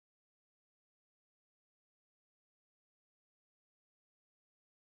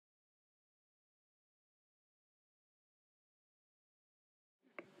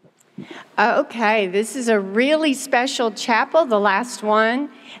Okay, this is a really special chapel, the last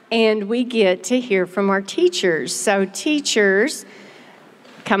one, and we get to hear from our teachers. So teachers,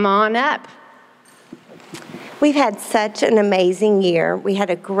 come on up. We've had such an amazing year. We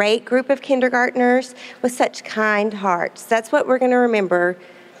had a great group of kindergartners with such kind hearts. That's what we're going to remember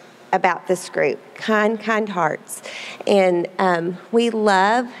about this group, kind hearts. And we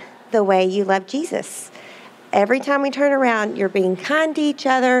love the way you love Jesus. Every time we turn around, you're being kind to each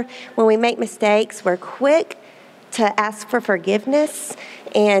other. When we make mistakes, we're quick to ask for forgiveness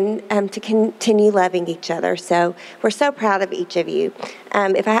and to continue loving each other. So we're so proud of each of you.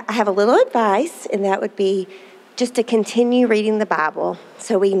 If I have a little advice, and that would be just to continue reading the Bible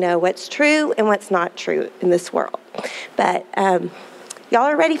so we know what's true and what's not true in this world. But y'all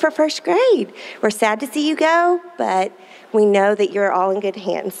are ready for first grade. We're sad to see you go, but we know that you're all in good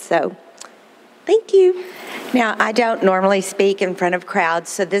hands. So thank you. Now, I don't normally speak in front of crowds,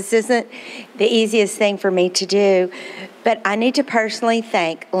 so this isn't the easiest thing for me to do, but I need to personally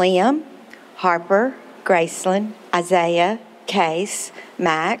thank Liam, Harper, Graceland, Isaiah, Case,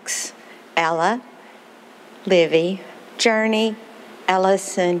 Max, Ella, Livy, Journey,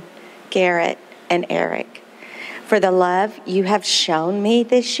 Ellison, Garrett, and Eric for the love you have shown me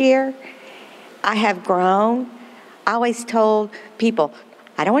this year. I have grown. I always told people,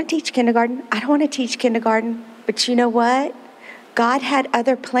 I don't want to teach kindergarten. I don't want to teach kindergarten. But you know what? God had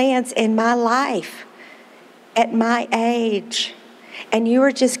other plans in my life at my age. And you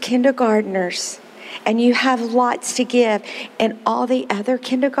are just kindergartners. And you have lots to give. And all the other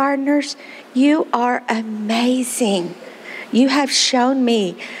kindergartners, you are amazing. You have shown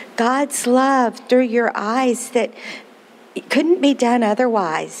me God's love through your eyes that it couldn't be done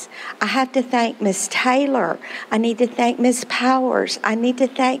otherwise. I have to thank Miss Taylor. I need to thank Miss Powers. I need to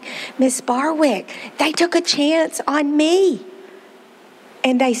thank Miss Barwick. They took a chance on me.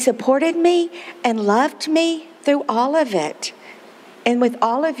 And they supported me and loved me through all of it. And with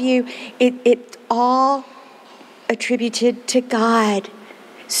all of you, it all attributed to God.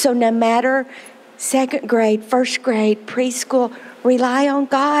 So no matter second grade, first grade, preschool, rely on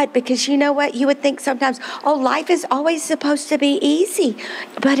God, because you know what? You would think sometimes, oh, life is always supposed to be easy,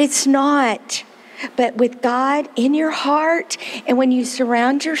 but it's not. But with God in your heart, and when you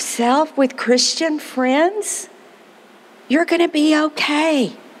surround yourself with Christian friends, you're going to be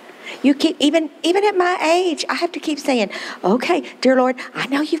okay. You keep, even at my age, I have to keep saying, okay, dear Lord, I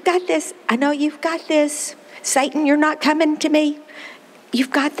know you've got this. I know you've got this. Satan, you're not coming to me.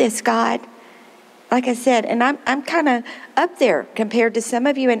 You've got this, God. Like I said, and I'm kind of up there compared to some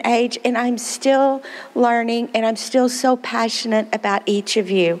of you in age, and I'm still learning, and I'm still so passionate about each of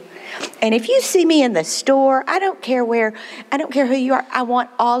you. And if you see me in the store, I don't care who you are. I want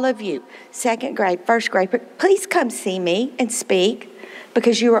all of you, second grade, first grade, but please come see me and speak,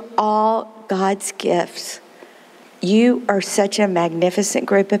 because you are all God's gifts. You are such a magnificent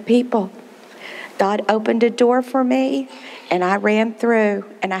group of people. God opened a door for me, and I ran through,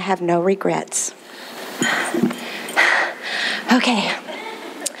 and I have no regrets. Okay.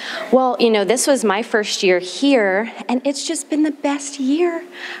 Well, this was my first year here, and it's just been the best year.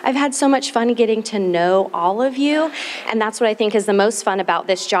 I've had so much fun getting to know all of you, and that's what I think is the most fun about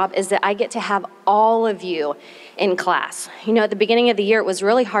this job, is that I get to have all of you in class. At the beginning of the year, it was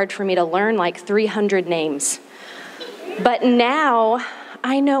really hard for me to learn like 300 names. But now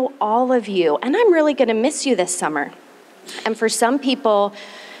I know all of you, and I'm really going to miss you this summer. And for some people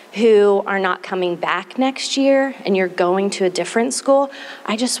who are not coming back next year and you're going to a different school,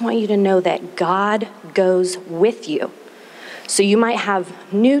 I just want you to know that God goes with you. So you might have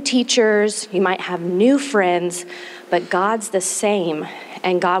new teachers, you might have new friends, but God's the same,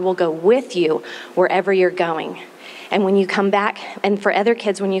 and God will go with you wherever you're going. And when you come back, and for other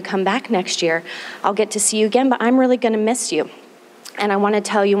kids, when you come back next year, I'll get to see you again, but I'm really going to miss you. And I want to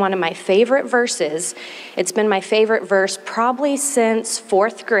tell you one of my favorite verses. It's been my favorite verse probably since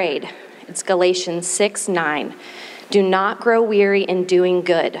fourth grade. It's Galatians 6:9. Do not grow weary in doing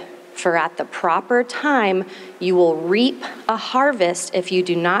good, for at the proper time you will reap a harvest if you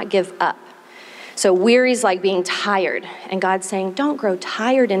do not give up. So weary is like being tired. And God's saying, don't grow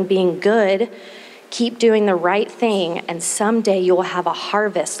tired in being good. Keep doing the right thing, and someday you will have a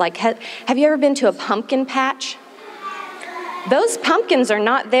harvest. Like, have you ever been to a pumpkin patch? Those pumpkins are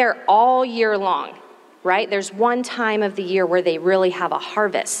not there all year long, right? There's one time of the year where they really have a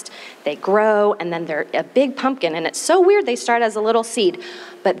harvest. They grow, and then they're a big pumpkin, and it's so weird they start as a little seed,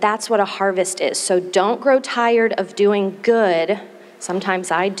 but that's what a harvest is. So don't grow tired of doing good. Sometimes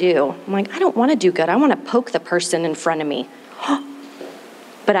I do. I'm like, I don't want to do good. I want to poke the person in front of me.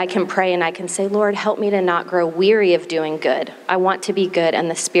 But I can pray and I can say, Lord, help me to not grow weary of doing good. I want to be good,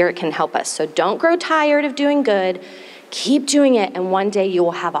 and the Spirit can help us. So don't grow tired of doing good. Keep doing it, and one day you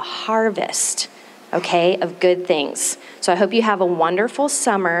will have a harvest, okay, of good things. So I hope you have a wonderful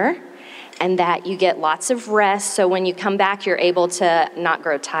summer and that you get lots of rest so when you come back, you're able to not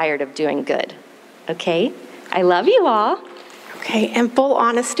grow tired of doing good, okay? I love you all. Okay, in full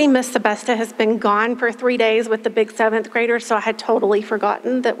honesty, Miss Sebesta has been gone for 3 days with the big 7th graders, so I had totally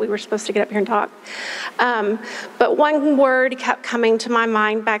forgotten that we were supposed to get up here and talk. But one word kept coming to my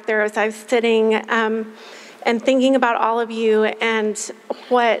mind back there as I was sitting and thinking about all of you, and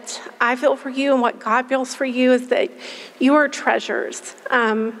what I feel for you and what God feels for you is that you are treasures.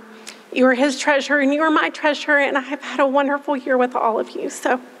 You are His treasure and you are my treasure, and I have had a wonderful year with all of you.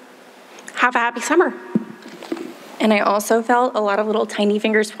 So have a happy summer. And I also felt a lot of little tiny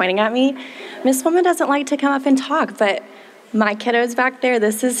fingers pointing at me. Miss Woman doesn't like to come up and talk, but my kiddos back there,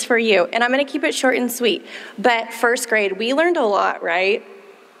 this is for you. And I'm gonna keep it short and sweet. But first grade, we learned a lot, right?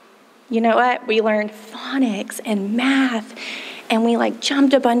 You know what? We learned phonics and math, and we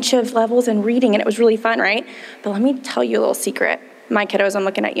jumped a bunch of levels in reading, and it was really fun, right? But let me tell you a little secret. My kiddos, I'm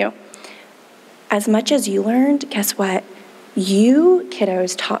looking at you. As much as you learned, guess what? You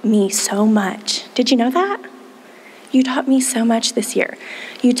kiddos taught me so much. Did you know that? You taught me so much this year.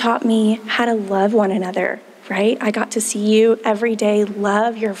 You taught me how to love one another, right? I got to see you every day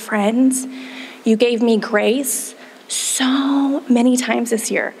love your friends. You gave me grace so many times this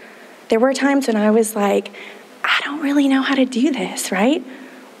year. There were times when I was like, I don't really know how to do this, right?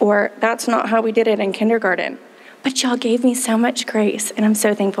 Or that's not how we did it in kindergarten. But y'all gave me so much grace, and I'm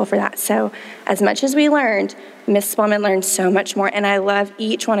so thankful for that. So as much as we learned, Miss Spellman learned so much more, and I love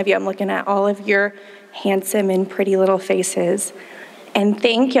each one of you. I'm looking at all of your handsome and pretty little faces. And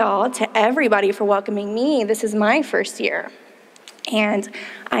thank y'all to everybody for welcoming me. This is my first year. And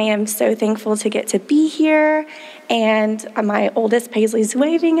I am so thankful to get to be here. And my oldest Paisley's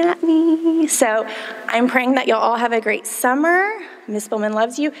waving at me. So I'm praying that y'all all have a great summer. Miss Bowman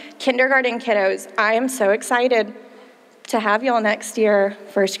loves you. Kindergarten kiddos, I am so excited to have y'all next year.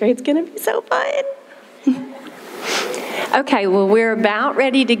 First grade's gonna be so fun. Okay, well, we're about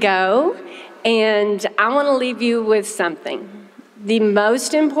ready to go. And I want to leave you with something. The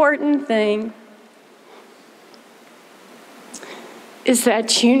most important thing is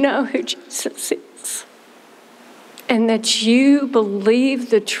that you know who Jesus is and that you believe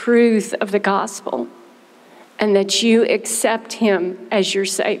the truth of the gospel and that you accept Him as your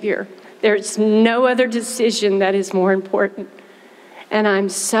Savior. There's no other decision that is more important. And I'm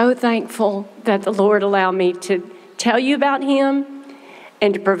so thankful that the Lord allowed me to tell you about Him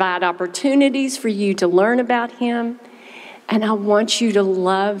and to provide opportunities for you to learn about Him. And I want you to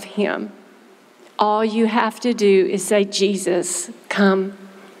love Him. All you have to do is say, Jesus, come.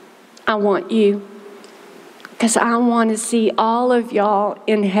 I want you. Because I want to see all of y'all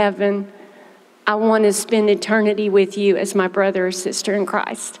in heaven. I want to spend eternity with you as my brother or sister in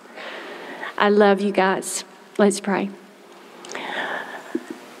Christ. I love you guys. Let's pray.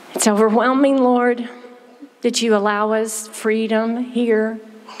 It's overwhelming, Lord, that you allow us freedom here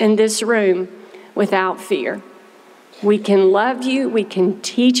in this room without fear. We can love you, we can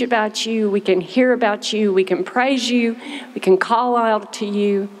teach about you, we can hear about you, we can praise you, we can call out to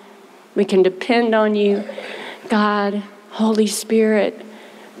you, we can depend on you. God, Holy Spirit,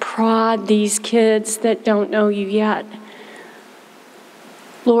 prod these kids that don't know you yet.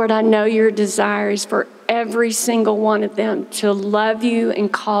 Lord, I know your desire is for every single one of them to love you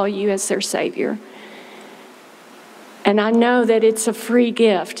and call you as their Savior. And I know that it's a free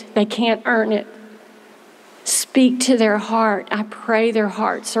gift. They can't earn it. Speak to their heart. I pray their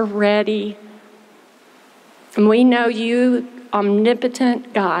hearts are ready. And we know you,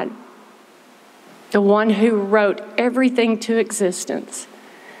 omnipotent God, the one who wrote everything to existence,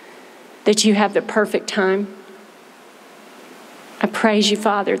 that you have the perfect time. I praise you,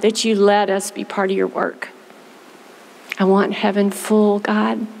 Father, that you let us be part of your work. I want heaven full,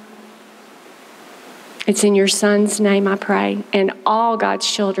 God. It's in your Son's name I pray. And all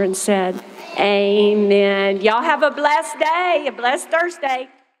God's children said, amen. Y'all have a blessed day, a blessed Thursday.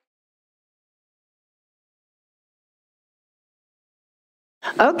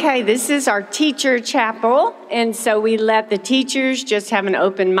 Okay, this is our teacher chapel. And so we let the teachers just have an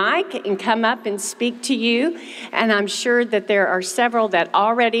open mic and come up and speak to you. And I'm sure that there are several that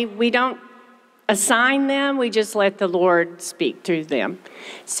already, we don't assign them, we just let the Lord speak through them.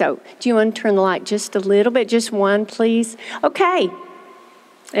 So do you want to turn the light just a little bit? Just one, please. Okay.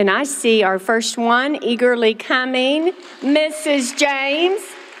 And I see our first one eagerly coming, Mrs. James.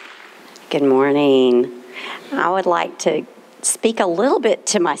 Good morning. I would like to speak a little bit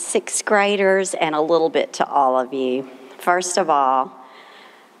to my sixth graders and a little bit to all of you. First of all,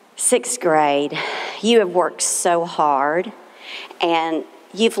 sixth grade, you have worked so hard, and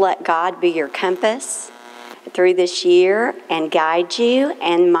you've let God be your compass through this year and guide you.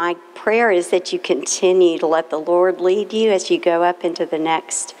 And my prayer is that you continue to let the Lord lead you as you go up into the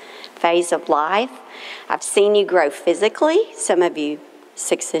next phase of life. I've seen you grow physically, some of you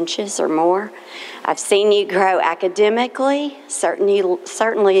 6 inches or more. I've seen you grow academically, certainly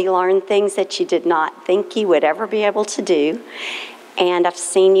learn things that you did not think you would ever be able to do. And I've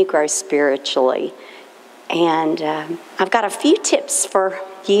seen you grow spiritually. And I've got a few tips for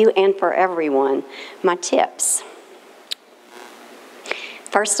you and for everyone. My tips.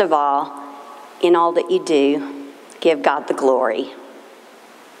 First of all, in all that you do, give God the glory.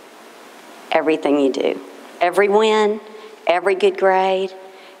 Everything you do. Every win, every good grade,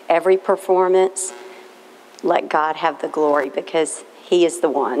 every performance, let God have the glory because He is the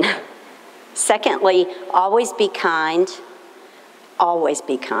one. Secondly, always be kind. Always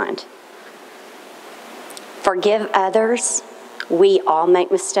be kind. Forgive others. We all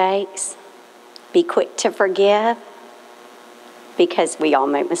make mistakes. Be quick to forgive because we all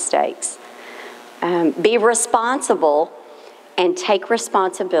make mistakes. Be responsible and take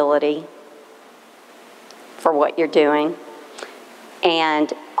responsibility for what you're doing.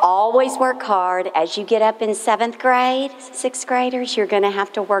 And always work hard. As you get up in 7th grade, 6th graders, you're going to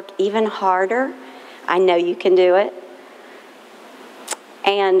have to work even harder. I know you can do it.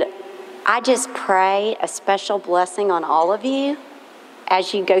 And I just pray a special blessing on all of you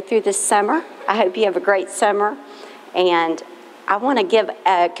as you go through this summer. I hope you have a great summer. And I want to give,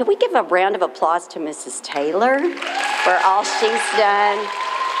 can we give a round of applause to Mrs. Taylor for all she's done?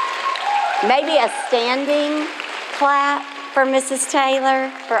 Maybe a standing clap for Mrs.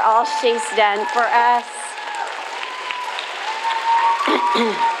 Taylor for all she's done for us.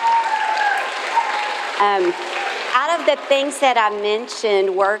 Out of the things that I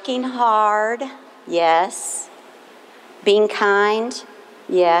mentioned, working hard, yes. Being kind,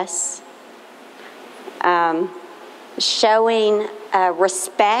 yes. Showing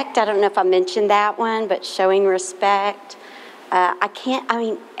respect. I don't know if I mentioned that one, but showing respect.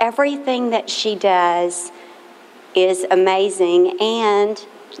 Everything that she does is amazing, and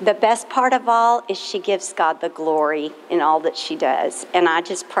the best part of all is she gives God the glory in all that she does. And I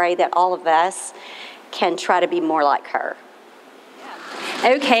just pray that all of us can try to be more like her.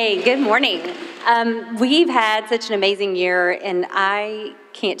 Okay, good morning. We've had such an amazing year, and I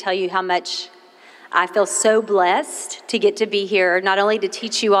can't tell you how much I feel so blessed to get to be here, not only to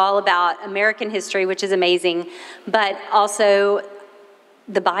teach you all about American history, which is amazing, but also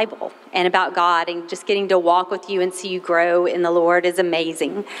the Bible and about God, and just getting to walk with you and see you grow in the Lord is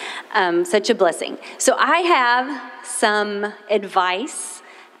amazing. Such a blessing. So I have some advice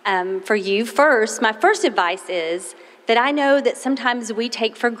for you. First, my first advice is that I know that sometimes we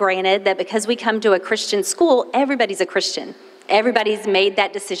take for granted that because we come to a Christian school, everybody's a Christian. Everybody's made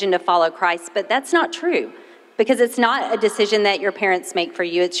that decision to follow Christ, but that's not true, because it's not a decision that your parents make for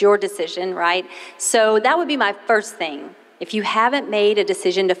you. It's your decision, right? So that would be my first thing. If you haven't made a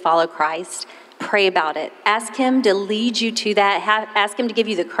decision to follow Christ, pray about it. Ask Him to lead you to that. Ask Him to give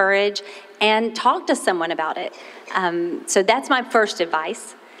you the courage, and talk to someone about it. So that's my first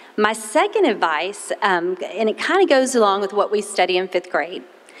advice. My second advice, and it kind of goes along with what we study in 5th grade.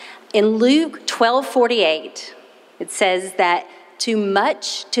 In Luke 12:48, it says that to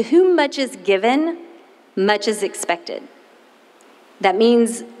whom much is given, much is expected. That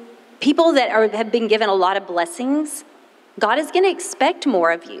means people that have been given a lot of blessings, God is going to expect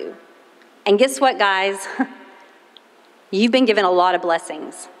more of you. And guess what, guys? You've been given a lot of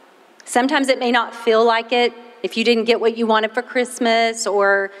blessings. Sometimes it may not feel like it if you didn't get what you wanted for Christmas,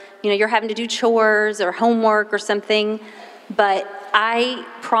 or you're having to do chores or homework or something. But I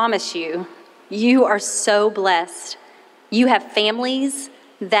promise you, you are so blessed. You have families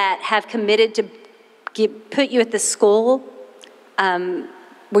that have committed to put you at the school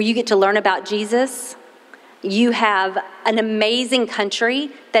where you get to learn about Jesus. You have an amazing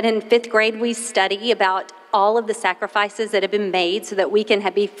country that in 5th grade we study about all of the sacrifices that have been made so that we can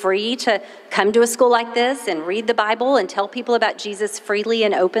be free to come to a school like this and read the Bible and tell people about Jesus freely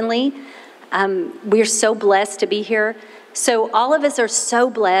and openly. We're so blessed to be here. So all of us are so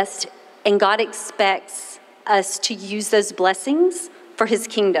blessed, and God expects us to use those blessings for His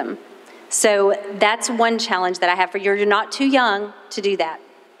kingdom. So that's one challenge that I have for you. You're not too young to do that.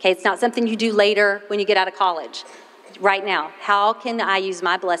 Okay, it's not something you do later when you get out of college. Right now, how can I use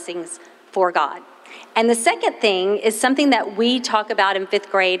my blessings for God? And the second thing is something that we talk about in 5th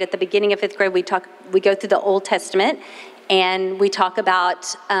grade. At the beginning of 5th grade, we go through the Old Testament, And we talk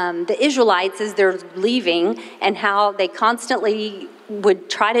about the Israelites as they're leaving and how they constantly would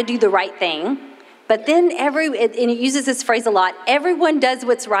try to do the right thing. But then and it uses this phrase a lot, everyone does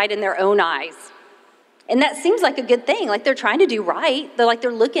what's right in their own eyes. And that seems like a good thing. Like they're trying to do right.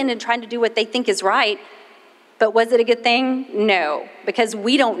 They're looking and trying to do what they think is right. But was it a good thing? No, because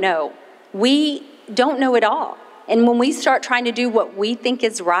we don't know. We don't know it all. And when we start trying to do what we think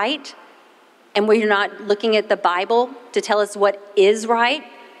is right, and we're not looking at the Bible to tell us what is right,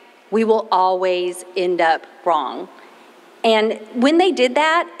 we will always end up wrong. And when they did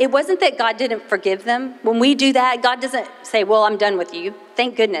that, it wasn't that God didn't forgive them. When we do that, God doesn't say, well, I'm done with you.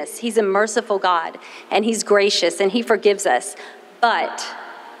 Thank goodness. He's a merciful God, and he's gracious, and he forgives us. But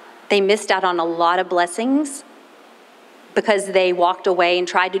they missed out on a lot of blessings because they walked away and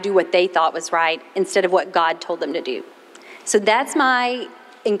tried to do what they thought was right instead of what God told them to do. So that's my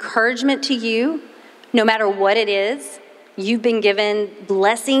encouragement to you. No matter what it is, you've been given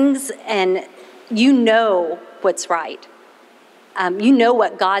blessings, and you know what's right. You know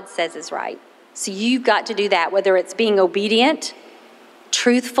what God says is right. So you've got to do that, whether it's being obedient,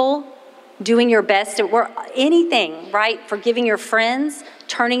 truthful, doing your best at work, anything, right? Forgiving your friends,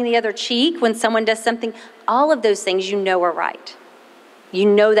 turning the other cheek when someone does something. All of those things you know are right. You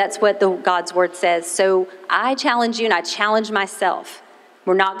know that's what God's word says. So I challenge you, and I challenge myself.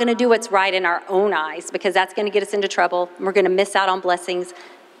 We're not going to do what's right in our own eyes, because that's going to get us into trouble. We're going to miss out on blessings.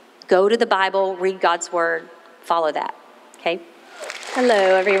 Go to the Bible, read God's word, follow that. Okay? Hello,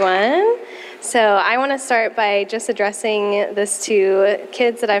 everyone. So I want to start by just addressing this to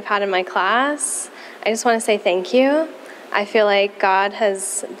kids that I've had in my class. I just want to say thank you. I feel like God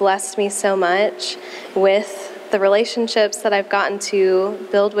has blessed me so much with the relationships that I've gotten to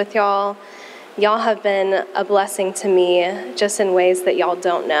build with y'all. Y'all have been a blessing to me just in ways that y'all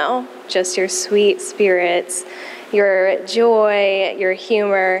don't know. Just your sweet spirits, your joy, your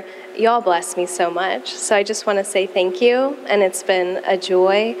humor. Y'all bless me so much. So I just want to say thank you, and it's been a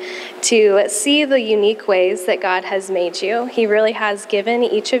joy to see the unique ways that God has made you. He really has given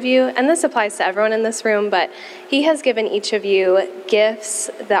each of you, and this applies to everyone in this room, but he has given each of you gifts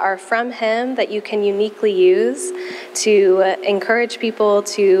that are from him that you can uniquely use to encourage people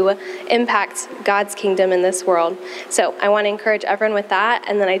to impact God's kingdom in this world. So I want to encourage everyone with that,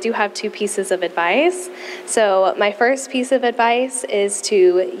 and then I do have 2 pieces of advice. So my first piece of advice is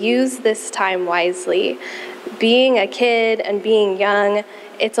to use this time wisely. Being a kid and being young,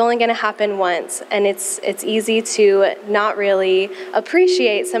 it's only going to happen once, and it's easy to not really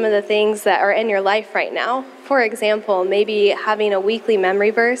appreciate some of the things that are in your life right now. For example, maybe having a weekly memory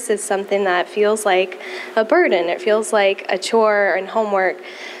verse is something that feels like a burden. It feels like a chore and homework,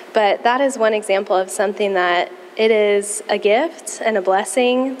 but that is one example of something that it is a gift and a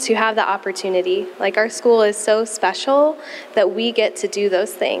blessing to have the opportunity. Like, our school is so special that we get to do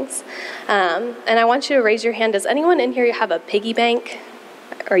those things. And I want you to raise your hand. Does anyone in here have a piggy bank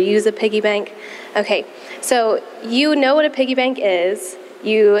or use a piggy bank? Okay, so you know what a piggy bank is.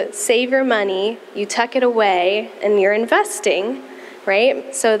 You save your money, you tuck it away, and you're investing,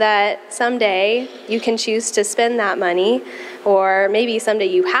 right? So that someday you can choose to spend that money, or maybe someday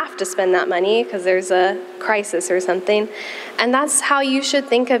you have to spend that money because there's a crisis or something. And that's how you should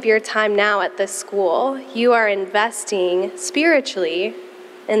think of your time now at this school. You are investing spiritually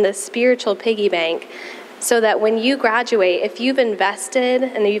in the spiritual piggy bank, so that when you graduate, if you've invested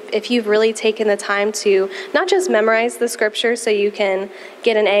and if you've really taken the time to not just memorize the scripture so you can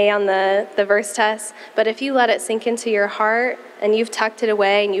get an A on the verse test, but if you let it sink into your heart and you've tucked it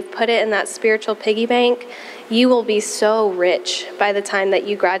away and you've put it in that spiritual piggy bank, you will be so rich by the time that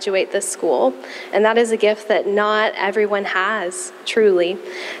you graduate this school. And that is a gift that not everyone has, truly.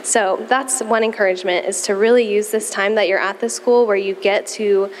 So that's one encouragement, is to really use this time that you're at the school, where you get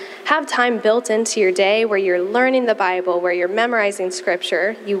to have time built into your day, where you're learning the Bible, where you're memorizing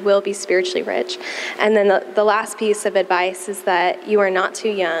scripture. You will be spiritually rich. And then the last piece of advice is that you are not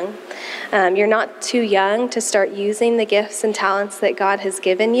too young. You're not too young to start using the gifts and talents that God has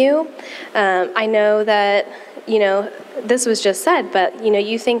given you. I know that, this was just said, but,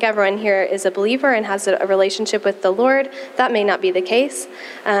 you think everyone here is a believer and has a relationship with the Lord. That may not be the case.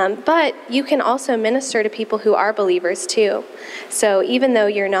 But you can also minister to people who are believers too. So even though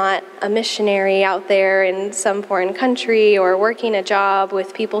you're not a missionary out there in some foreign country or working a job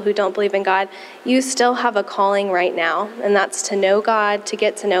with people who don't believe in God, you still have a calling right now. And that's to know God, to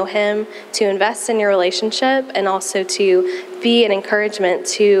get to know him, to invest in your relationship, and also to be an encouragement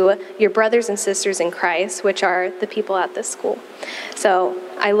to your brothers and sisters in Christ, which are the people at this school. So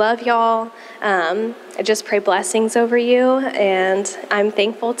I love y'all. I just pray blessings over you, and I'm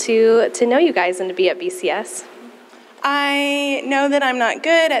thankful to know you guys and to be at BCS. I know that I'm not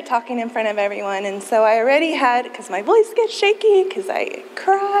good at talking in front of everyone, and so I already had, because my voice gets shaky, because I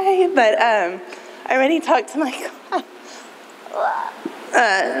cry, but I already talked to my class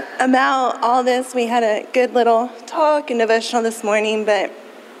about all this. We had a good little talk and devotional this morning, but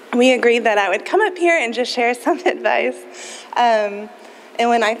we agreed that I would come up here and just share some advice. And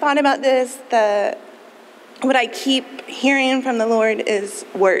when I thought about this, what I keep hearing from the Lord is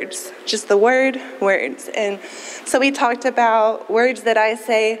words, just the words. And so we talked about words that I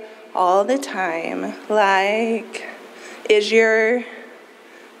say all the time, like, is your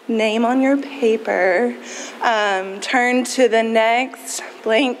name on your paper? Turn to the next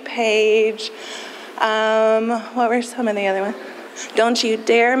blank page. What were some of the other ones? Don't you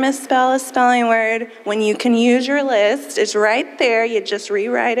dare misspell a spelling word when you can use your list. It's right there. You just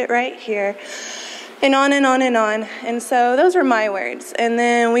rewrite it right here. And on and on and on. And so those are my words. And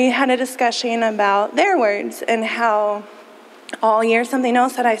then we had a discussion about their words and how all year something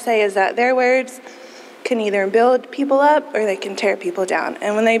else that I say is that their words can either build people up or they can tear people down.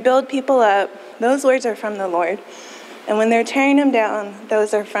 And when they build people up, those words are from the Lord. And when they're tearing them down,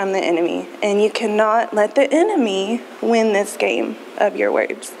 those are from the enemy. And you cannot let the enemy win this game of your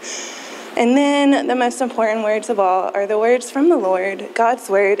words. And then the most important words of all are the words from the Lord, God's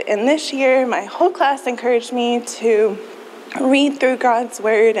word. And this year, my whole class encouraged me to read through God's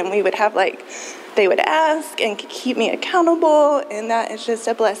word, and we would have they would ask and keep me accountable. And that is just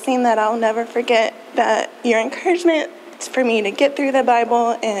a blessing that I'll never forget, that your encouragement for me to get through the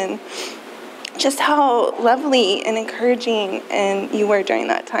Bible, and just how lovely and encouraging and you were during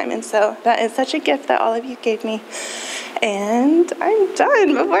that time. And so that is such a gift that all of you gave me. And I'm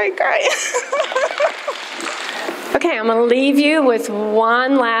done before I cry. Okay, I'm going to leave you with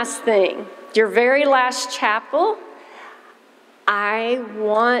one last thing. Your very last chapel, I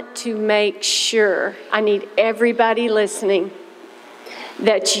want to make sure, I need everybody listening,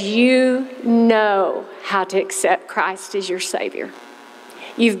 that you know how to accept Christ as your Savior.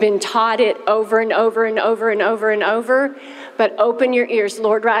 You've been taught it over and over and over and over and over, but open your ears.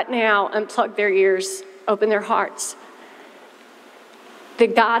 Lord, right now, unplug their ears, open their hearts. The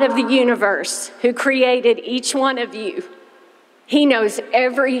God of the universe who created each one of you, He knows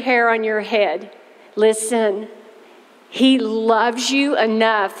every hair on your head. Listen, He loves you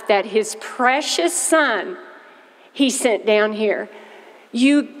enough that His precious Son, He sent down here.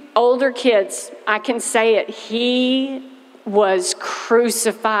 You older kids, I can say it, He was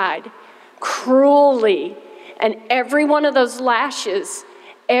crucified cruelly, and every one of those lashes,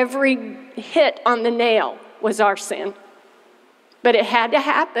 every hit on the nail was our sin. But it had to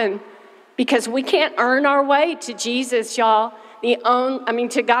happen because we can't earn our way to Jesus, y'all.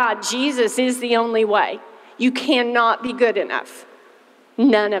 To God. Jesus is the only way. You cannot be good enough.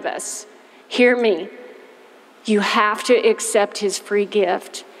 None of us. Hear me. You have to accept His free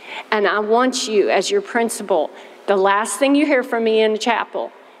gift. And I want you, as your principal, the last thing you hear from me in the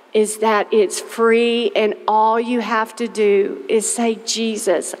chapel is that it's free, and all you have to do is say,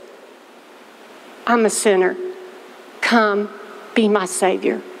 Jesus, I'm a sinner. Come, be my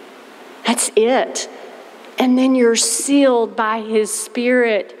Savior. That's it. And then you're sealed by His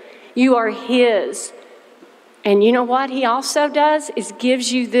Spirit. You are His. And you know what He also does is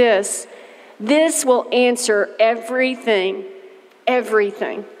gives you this. This will answer everything.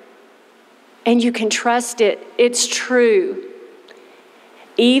 Everything. And you can trust it. It's true.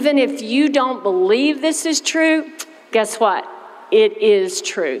 Even if you don't believe this is true, guess what? It is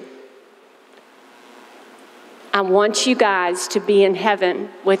true. I want you guys to be in heaven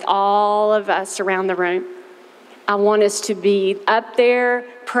with all of us around the room. I want us to be up there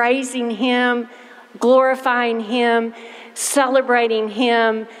praising Him, glorifying Him, celebrating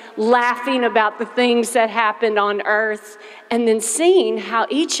Him, laughing about the things that happened on earth, and then seeing how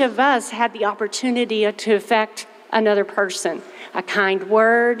each of us had the opportunity to affect another person. A kind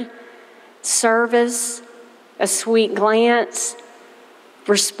word, service, a sweet glance,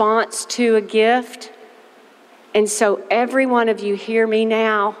 response to a gift. And so every one of you hear me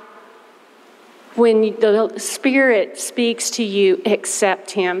now. When the Spirit speaks to you,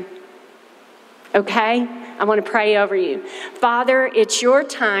 accept Him. Okay? I want to pray over you. Father, it's your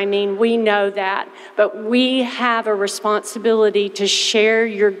timing. We know that. But we have a responsibility to share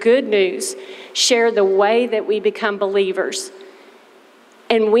your good news, share the way that we become believers.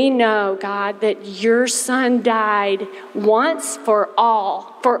 And we know, God, that your Son died once for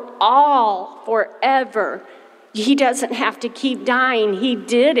all, forever. He doesn't have to keep dying. He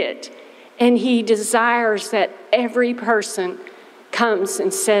did it. And He desires that every person comes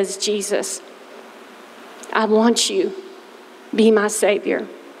and says, Jesus, I want you. Be my Savior.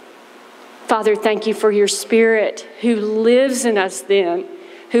 Father, thank you for your Spirit who lives in us then,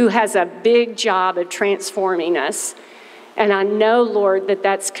 who has a big job of transforming us. And I know, Lord, that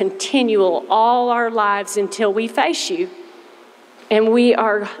that's continual all our lives until we face you. And we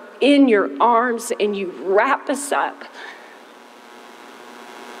are in your arms and you wrap us up.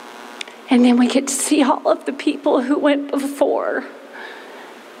 And then we get to see all of the people who went before.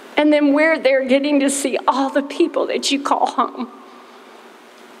 And then we're there getting to see all the people that you call home.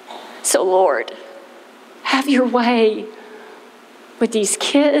 So, Lord, have your way with these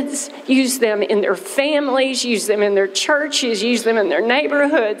kids. Use them in their families, use them in their churches, use them in their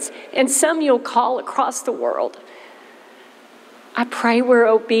neighborhoods, and some you'll call across the world. I pray we're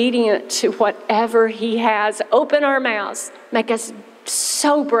obedient to whatever he has. Open our mouths. Make us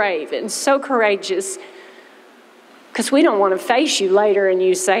so brave and so courageous, because we don't want to face you later and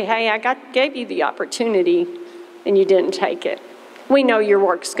you say, hey, I gave you the opportunity and you didn't take it. We know your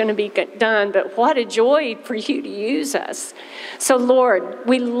work's going to be done, but what a joy for you to use us. So, Lord,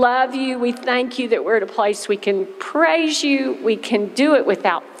 we love you. We thank you that we're at a place we can praise you. We can do it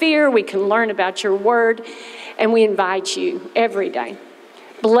without fear. We can learn about your word, and we invite you every day.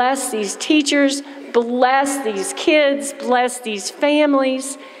 Bless these teachers. Bless these kids. Bless these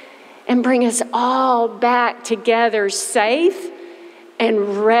families. And bring us all back together safe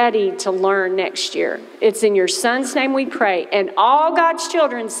and ready to learn next year. It's in your Son's name we pray. And all God's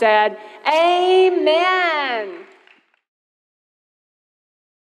children said, amen.